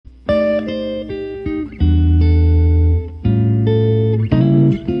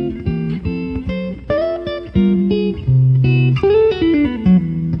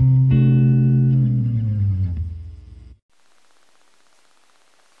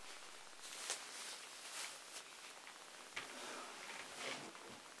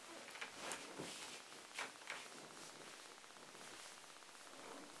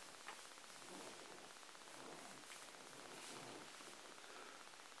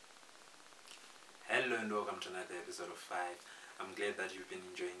Hello and welcome to another episode of 5. I'm glad that you've been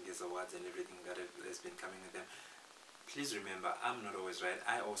enjoying these awards and everything that has been coming with them. Please remember, I'm not always right.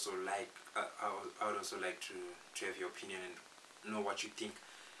 I would also like to have your opinion and know what you think.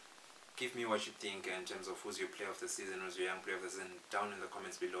 Give me what you think in terms of who's your player of the season, who's your young player of the season, down in the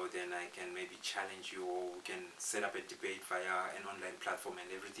comments below. Then I can maybe challenge you, or we can set up a debate via an online platform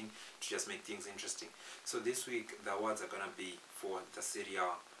and everything to just make things interesting. So this week the awards are gonna be for the Serie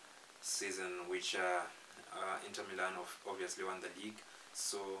A season, which Inter Milan obviously won the league.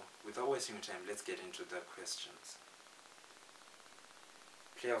 So without wasting time, let's get into the questions.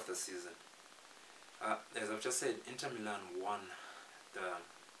 Player of the season. As I've just said, Inter Milan won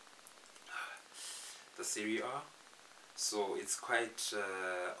the Serie A, so it's quite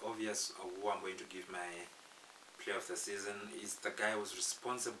obvious who I'm going to give my player of the season. Is the guy who's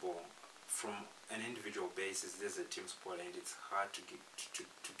responsible from an individual basis. There's a team sport and it's hard to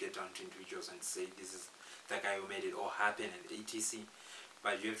get down to individuals and say this is the guy who made it all happen and etc.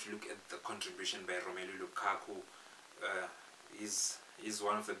 But you have to look at the contribution by Romelu Lukaku. Is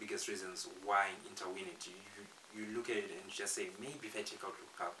one of the biggest reasons why Inter win it. You look at it and just say, maybe if I take out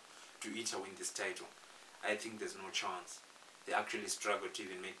Lukaku, do Inter win this title? I think there's no chance. They actually struggle to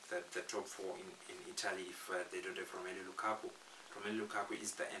even make the top 4 in Italy if they don't have Romelu Lukaku. Romelu Lukaku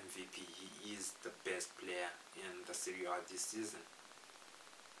is the MVP. He is the best player in the Serie A this season.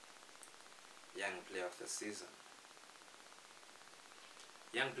 Young player of the season.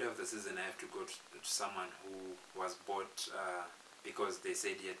 Young player of the season, I have to go to someone who was bought because they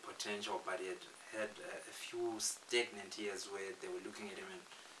said he had potential, but he had a few stagnant years where they were looking at him and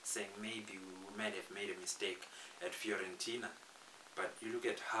saying maybe we might have made a mistake at Fiorentina. But you look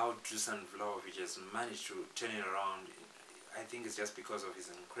at how Dusan Vlahovic has managed to turn it around. I think it's just because of his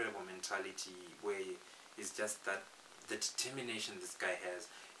incredible mentality, where it's just that the determination this guy has.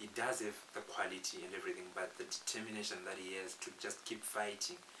 He does have the quality and everything, but the determination that he has to just keep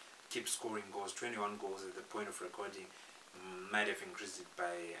fighting, keep scoring goals. 21 goals at the point of recording. Might have increased it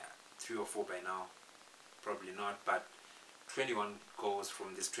by 3 or 4 by now, probably not, but 21 goals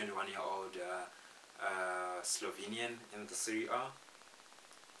from this 21-year-old Slovenian in the Serie A.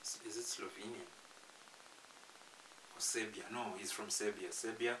 Is it Slovenian? Or Serbia? No, he's from Serbia,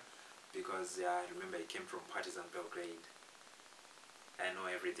 because I remember he came from Partizan Belgrade. I know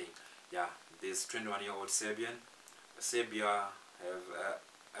everything. Yeah, this 21-year-old Serbian. Serbia have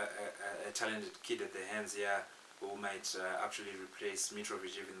a talented kid at their hands here who might actually replace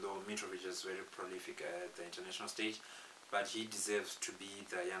Mitrovic, even though Mitrovic is very prolific at the international stage. But he deserves to be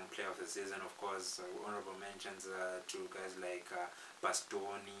the young player of the season. Of course, honorable mentions to guys like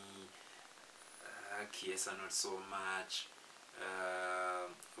Bastoni, Chiesa not so much.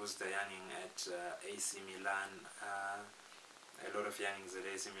 Who's the younging at AC Milan? A lot of youngings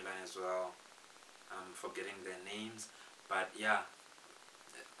at AC Milan as well. I'm forgetting their names. But yeah,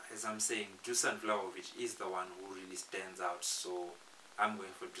 as I'm saying, Dusan Vlahovic is the one who really stands out. So I'm going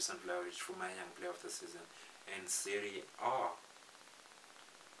for Dusan Vlahovic for my young player of the season. And Serie A.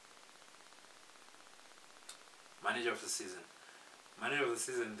 Manager of the season. Manager of the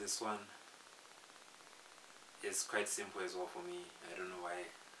season, this one is quite simple as well for me. I don't know why.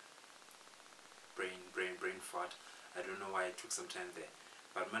 Brain fart. I don't know why it took some time there.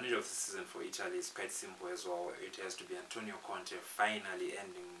 But manager of the season for Italy is quite simple as well. It has to be Antonio Conte, finally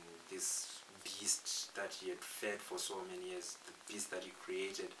ending this beast that he had fed for so many years. The beast that he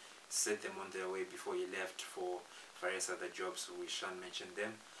created, set them on their way before he left for various other jobs. We shan't mention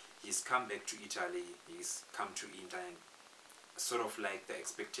them. He's come back to Italy. He's come to Inter, and sort of like the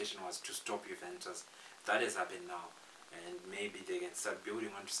expectation was to stop Juventus. That has happened now, and maybe they can start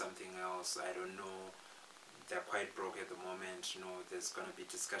building onto something else. I don't know. They're quite broke at the moment. You know, there's going to be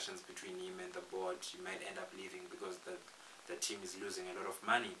discussions between him and the board. He might end up leaving because the team is losing a lot of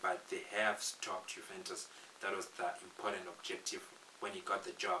money, but they have stopped Juventus. That was the important objective when he got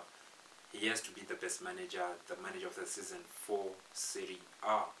the job. He has to be the best manager, the manager of the season for Serie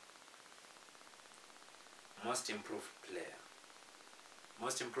A. Most improved player.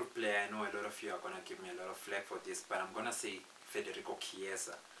 Most improved player, I know a lot of you are going to give me a lot of flack for this, but I'm going to say Federico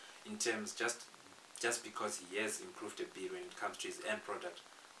Chiesa. In terms, just because he has improved a bit when it comes to his end product.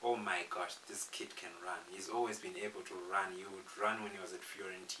 Oh my gosh, this kid can run. He's always been able to run. He would run when he was at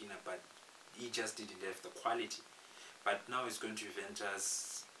Fiorentina, but he just didn't have the quality. But now he's going to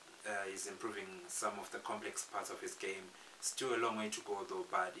Juventus. He's improving some of the complex parts of his game. Still a long way to go though,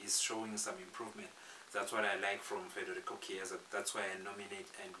 but he's showing some improvement. That's what I like from Federico Chiesa. That's why I nominate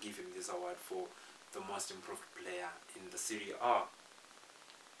and give him this award for the most improved player in the Serie A.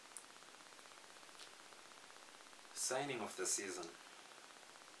 Signing of the season.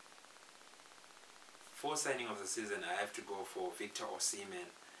 for signing of the season, I have to go for Victor Osimhen.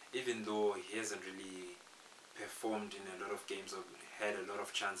 Even though he hasn't really performed in a lot of games or had a lot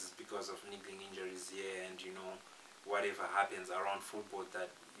of chances because of niggling injuries here, and whatever happens around football that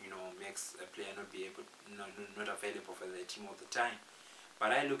makes a player not be able, not available for the team all the time.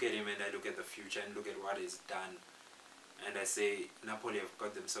 But I look at him and I look at the future and look at what he's done, and I say Napoli have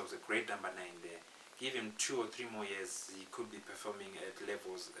got themselves a great number 9 there. Give him 2 or 3 more years, he could be performing at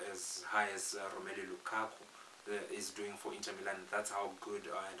levels as high as Romelu Lukaku is doing for Inter Milan. That's how good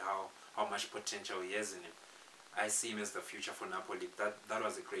and how much potential he has in him. I see him as the future for Napoli. That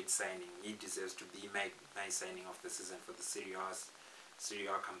was a great signing. He deserves to be my signing of the season for the Serie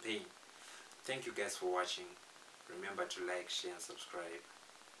A campaign. Thank you guys for watching. Remember to like, share and subscribe.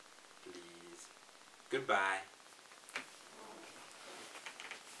 Please. Goodbye.